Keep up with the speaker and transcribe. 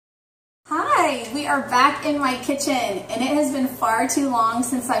Hi, we are back in my kitchen, and it has been far too long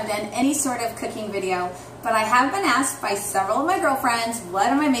since I've done any sort of cooking video, but I have been asked by several of my girlfriends, what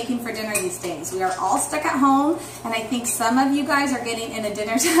am I making for dinner these days? We are all stuck at home, and I think some of you guys are getting in a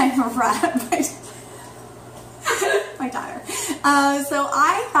dinner time rut. My daughter. So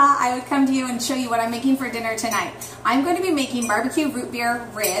I thought I would come to you and show you what I'm making for dinner tonight. I'm going to be making barbecue root beer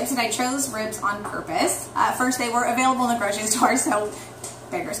ribs, and I chose ribs on purpose. First, they were available in the grocery store, so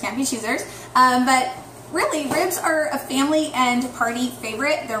beggars can't be choosers. But really, ribs are a family and party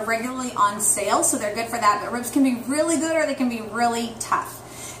favorite. They're regularly on sale, so they're good for that. But ribs can be really good or they can be really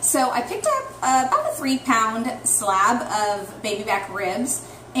tough. So I picked up about a 3-pound slab of baby back ribs,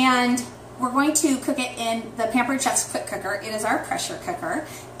 and we're going to cook it in the Pampered Chef's quick cooker. It is our pressure cooker.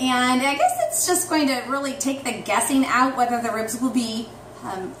 And I guess it's just going to really take the guessing out whether the ribs will be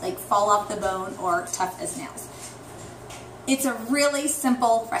like fall off the bone or tough as nails. It's a really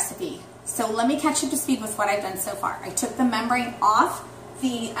simple recipe. So let me catch you up to speed with what I've done so far. I took the membrane off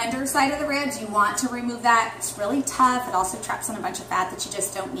the underside of the ribs. You want to remove that. It's really tough. It also traps on a bunch of fat that you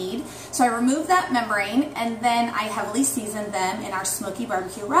just don't need. So I removed that membrane, and then I heavily seasoned them in our smoky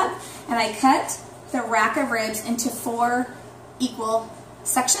barbecue rub. And I cut the rack of ribs into 4 equal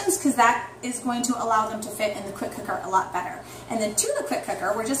sections because that is going to allow them to fit in the quick cooker a lot better. And then to the quick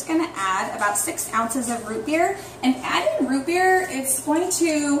cooker, we're just going to add about 6 ounces of root beer. And adding root beer, it's going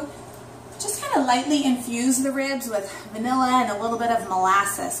to just kind of lightly infuse the ribs with vanilla and a little bit of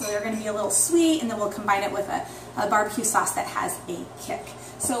molasses. So they're going to be a little sweet, and then we'll combine it with a barbecue sauce that has a kick.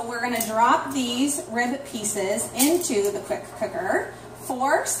 So we're going to drop these rib pieces into the quick cooker,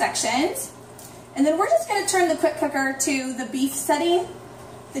 4 sections. And then we're just going to turn the quick cooker to the beef setting.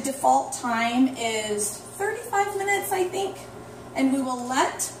 The default time is 35 minutes, I think. And we will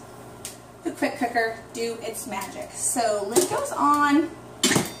let the quick cooker do its magic. So lid goes on.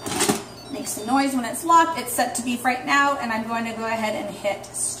 Makes a noise when it's locked. It's set to beef right now, and I'm going to go ahead and hit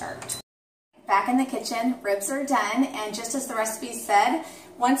start. Back in the kitchen, ribs are done, and just as the recipe said,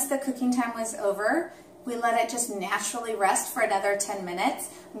 once the cooking time was over, we let it just naturally rest for another 10 minutes.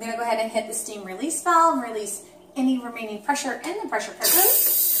 I'm going to go ahead and hit the steam release valve, release any remaining pressure in the pressure cooker,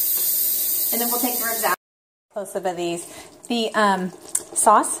 and then we'll take the ribs out. Close-up of these. The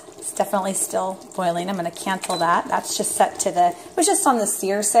sauce is definitely still boiling. I'm going to cancel that. That's just set to the, it was just on the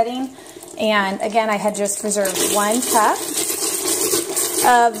sear setting. And again, I had just reserved 1 cup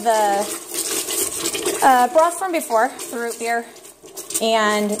of the broth from before, the root beer,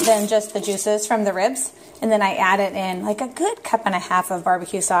 and then just the juices from the ribs. And then I added in like a good 1.5 cups of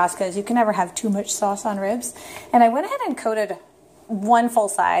barbecue sauce because you can never have too much sauce on ribs. And I went ahead and coated 1 full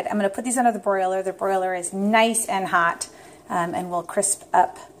side. I'm going to put these under the broiler. The broiler is nice and hot, and will crisp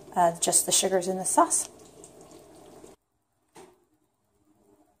up just the sugars in the sauce.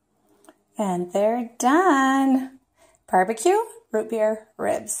 And they're done. Barbecue root beer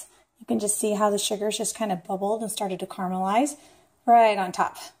ribs. You can just see how the sugars just kind of bubbled and started to caramelize right on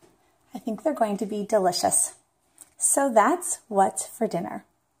top. I think they're going to be delicious. So that's what's for dinner.